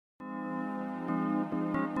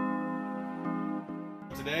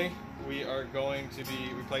Today we are going to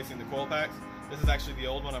be replacing the coil packs. This is actually the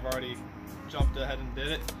old one. I've already jumped ahead and did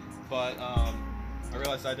it, but I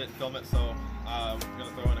realized I didn't film it, so I'm going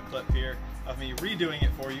to throw in a clip here of me redoing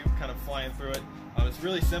it for you, kind of flying through it. It's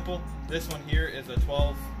really simple. This one here is a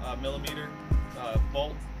 12 millimeter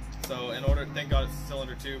bolt. So in order, thank God it's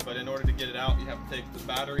cylinder 2, but in order to get it out, you have to take the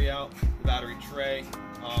battery out, the battery tray,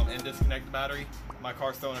 and disconnect the battery. My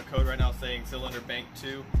car's throwing a code right now saying cylinder bank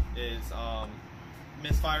 2 is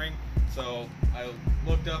misfiring. So I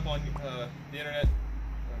looked up on the internet,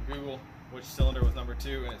 on Google, which cylinder was number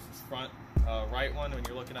 2, and it's this front right one when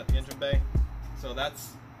you're looking at the engine bay. So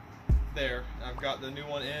that's there. I've got the new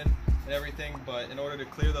one in and everything, but in order to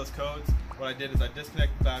clear those codes, what I did is I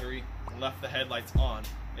disconnected the battery and left the headlights on.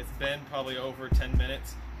 It's been probably over 10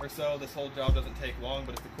 minutes or so. This whole job doesn't take long,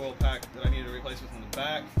 but if the coil pack that I need to replace was in the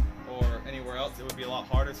back or anywhere else, it would be a lot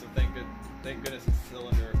harder, so thank goodness it's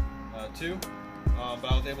cylinder 2.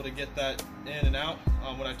 But I was able to get that in and out.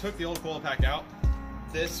 When I took the old coil pack out,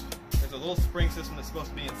 there's a little spring system that's supposed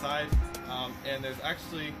to be inside, and there's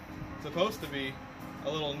actually supposed to be a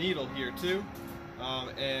little needle here too,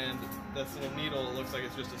 and this little needle looks like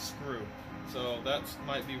it's just a screw. So that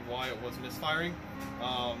might be why it was misfiring.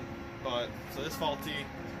 So this faulty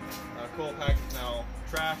coil pack is now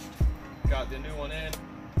trashed. Got the new one in.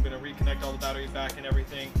 I'm going to reconnect all the batteries back and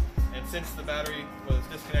everything. And since the battery was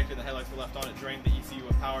disconnected and the headlights were left on, it drained the ECU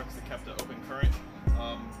of power because it kept the open current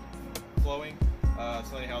flowing.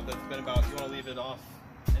 So anyhow, that's been about, you want to leave it off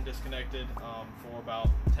and disconnected for about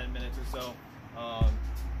 10 minutes or so.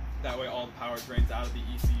 That way all the power drains out of the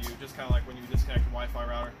ECU, just kind of like when you disconnect your Wi-Fi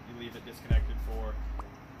router, you leave it disconnected for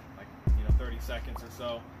like 30 seconds or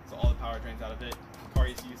so, so all the power drains out of it. The car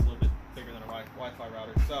ECU is a little bit bigger than a Wi-Fi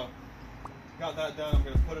router. So got that done. I'm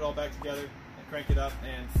going to put it all back together and crank it up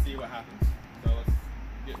and see what happens. So let's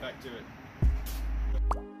get back to it.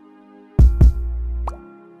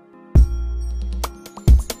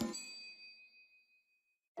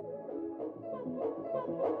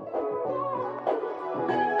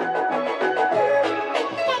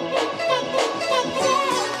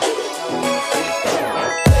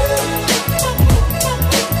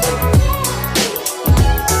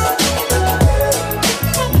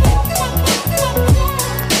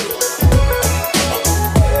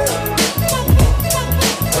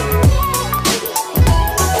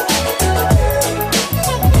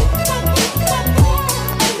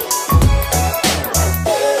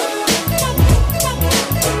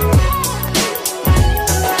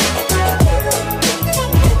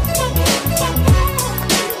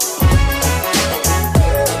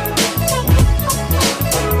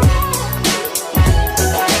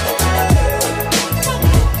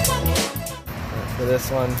 For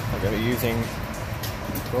this one, I'm going to be using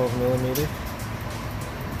 12 millimeter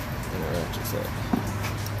and a ratchet set.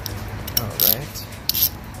 Alright.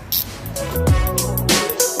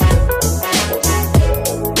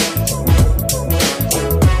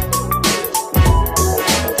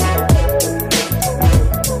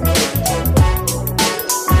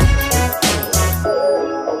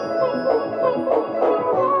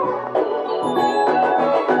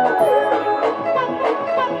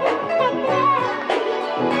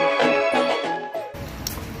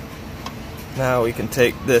 Now we can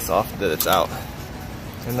take this off that it's out,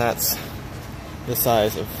 and that's the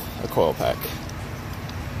size of a coil pack.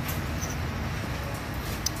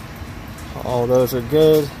 All those are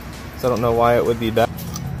good, so I don't know why it would be bad.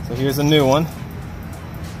 So here's a new one.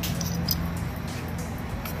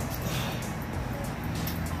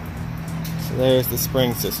 So there's the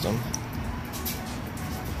spring system.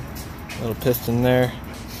 Little piston there,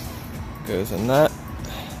 goes in that,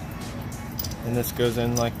 and this goes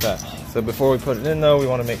in like that. So before we put it in though, we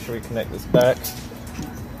want to make sure we connect this back.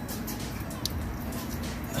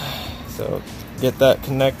 So get that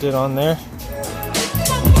connected on there.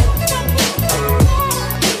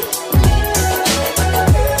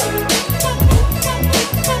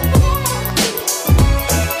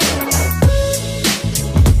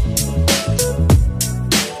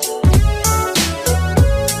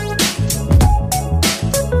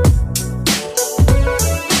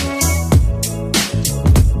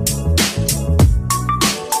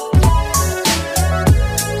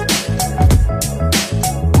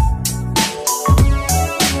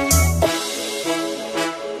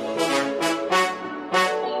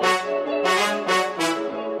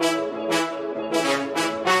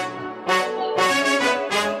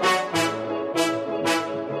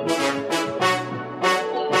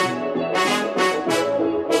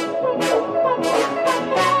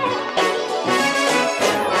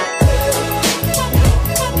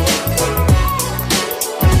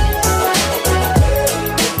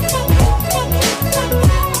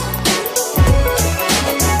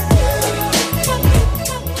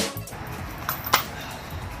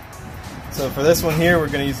 for this one here, we're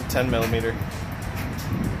going to use a 10mm.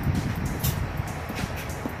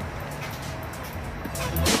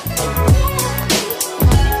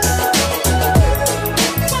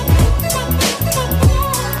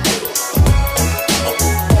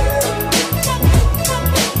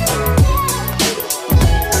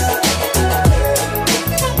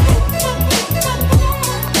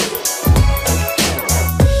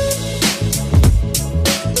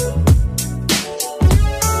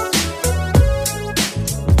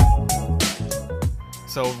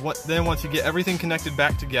 So then once you get everything connected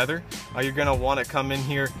back together, you're going to want to come in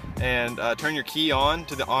here and turn your key on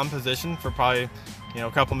to the on position for probably,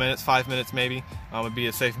 a couple minutes, 5 minutes maybe, would be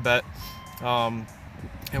a safe bet. And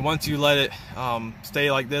once you let it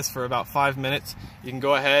stay like this for about 5 minutes, you can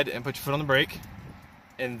go ahead and put your foot on the brake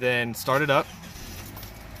and then start it up.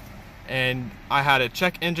 And I had a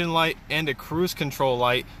check engine light and a cruise control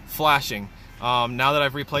light flashing. Now that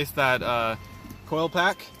I've replaced that coil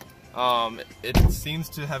pack, it seems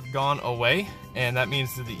to have gone away, and that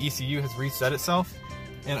means that the ECU has reset itself.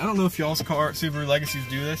 And I don't know if y'all's Subaru Legacies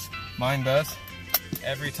do this. Mine does.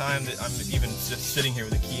 Every time that I'm even just sitting here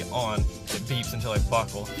with the key on, it beeps until I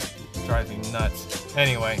buckle. It drives me nuts.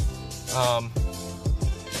 Anyway,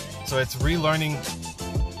 so it's relearning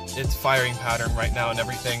its firing pattern right now and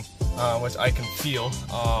everything, which I can feel.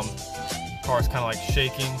 Car's kind of like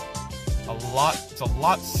shaking a lot. It's a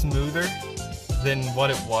lot smoother than what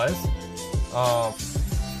it was.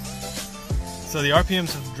 So the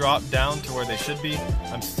RPMs have dropped down to where they should be.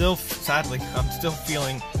 Sadly, I'm still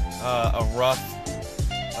feeling a rough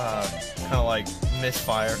kind of like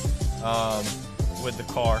misfire with the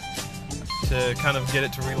car. To kind of get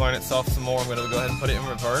it to relearn itself some more, I'm going to go ahead and put it in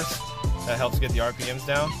reverse. That helps get the RPMs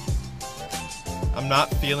down. I'm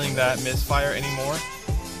not feeling that misfire anymore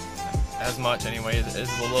as much anyway. It is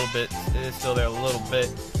a little bit, it is still there a little bit.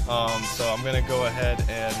 So I'm going to go ahead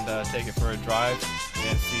and take it for a drive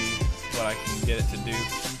and see what I can get it to do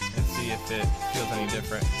and see if it feels any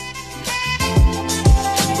different.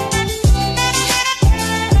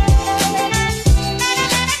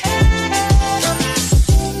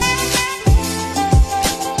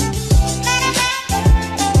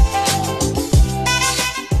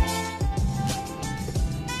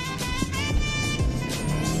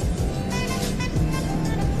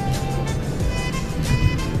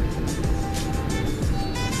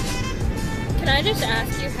 Can I just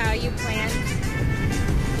ask you how you planned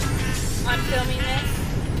on filming this?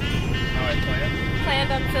 How I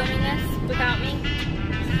Planned on filming this without me?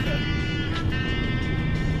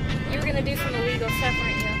 You were gonna do some illegal stuff,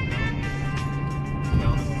 weren't you? No.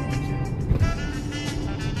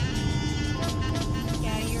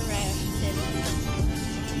 Yeah, you're right. I should say that.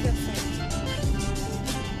 Feel safe.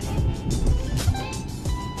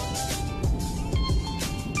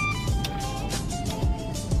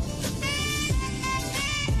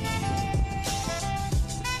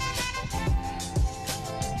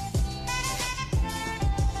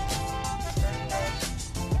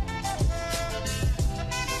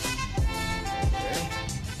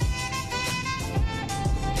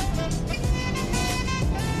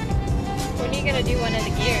 When are you gonna do one of the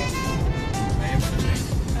gears? I am shifting.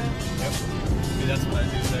 Yep. See, that's what I do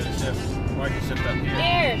there to shift. Or I can shift up here.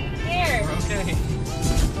 Here! We're okay.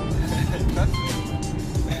 Trust me.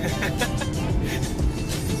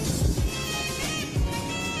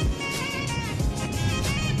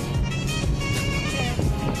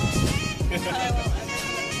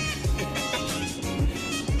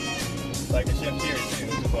 Like a shift here too,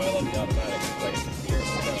 which is why I love the automatic. It's like a shift here.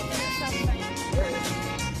 There it is.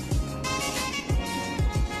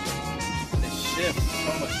 It shifts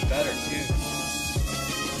so much better too.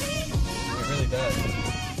 It really does.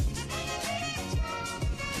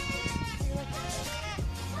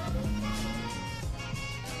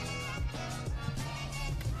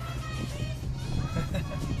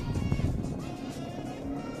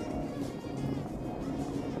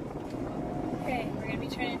 Okay, we're gonna be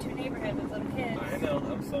turning into a neighborhood with little kids. I know,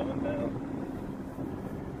 I'm slowing down.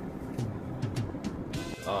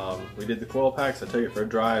 We did the coil packs, I took it for a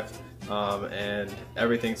drive, and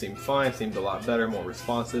everything seemed fine, seemed a lot better, more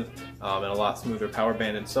responsive, and a lot smoother power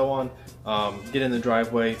band and so on. Get in the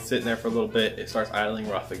driveway, sitting there for a little bit, it starts idling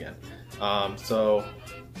rough again. So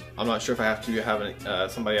I'm not sure if I have to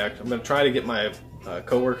have somebody I'm going to try to get my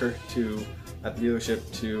co-worker at the dealership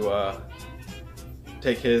to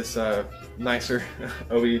take his nicer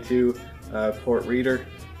OBD2 port reader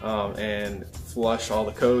and flush all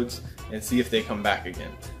the codes and see if they come back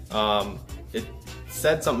again. It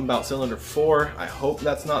said something about cylinder 4. I hope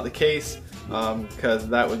that's not the case. because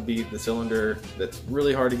that would be the cylinder that's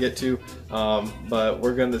really hard to get to, but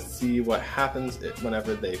we're going to see what happens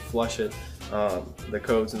whenever they flush it, the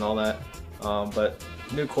codes and all that. But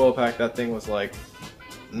new coil pack, that thing was like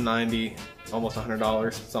 $90, almost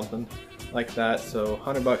 $100, something like that. So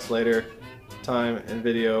 $100 later, time and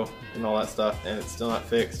video and all that stuff, and it's still not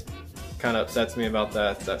fixed. Kind of upsets me about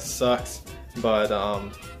that. That sucks, but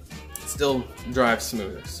it still drives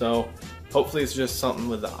smoother. So hopefully it's just something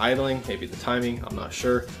with the idling, maybe the timing, I'm not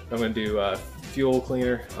sure. I'm going to do fuel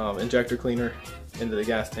cleaner, injector cleaner into the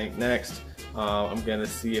gas tank next. I'm going to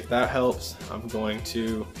see if that helps. I'm going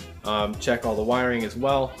to check all the wiring as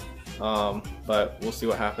well, but we'll see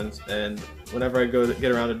what happens. And whenever I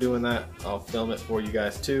get around to doing that, I'll film it for you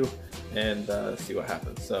guys too, and see what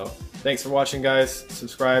happens. So thanks for watching, guys.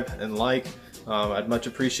 Subscribe and like. I'd much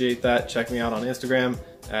appreciate that. Check me out on Instagram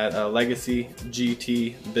at Legacy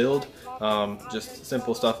GT build. Just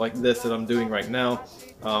simple stuff like this that I'm doing right now.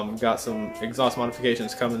 Got some exhaust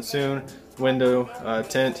modifications coming soon, window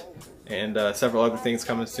tint, and several other things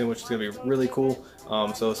coming soon, which is going to be really cool.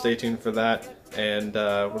 So stay tuned for that. And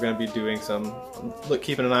we're going to be doing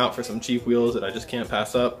keeping an eye out for some cheap wheels that I just can't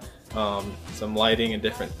pass up. Some lighting and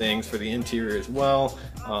different things for the interior as well.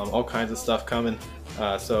 All kinds of stuff coming.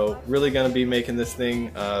 So really going to be making this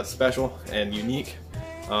thing special and unique.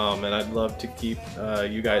 And I'd love to keep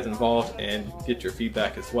you guys involved and get your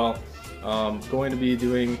feedback as well. Going to be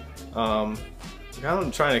doing, I'm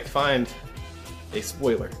trying to find a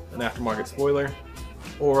spoiler, an aftermarket spoiler,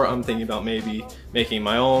 or I'm thinking about maybe making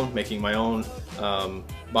my own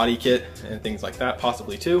body kit and things like that,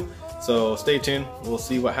 possibly too. So stay tuned, we'll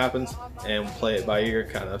see what happens and we'll play it by ear,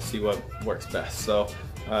 kind of see what works best. So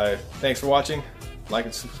thanks for watching, like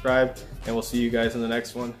and subscribe, and we'll see you guys in the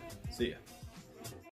next one. See ya.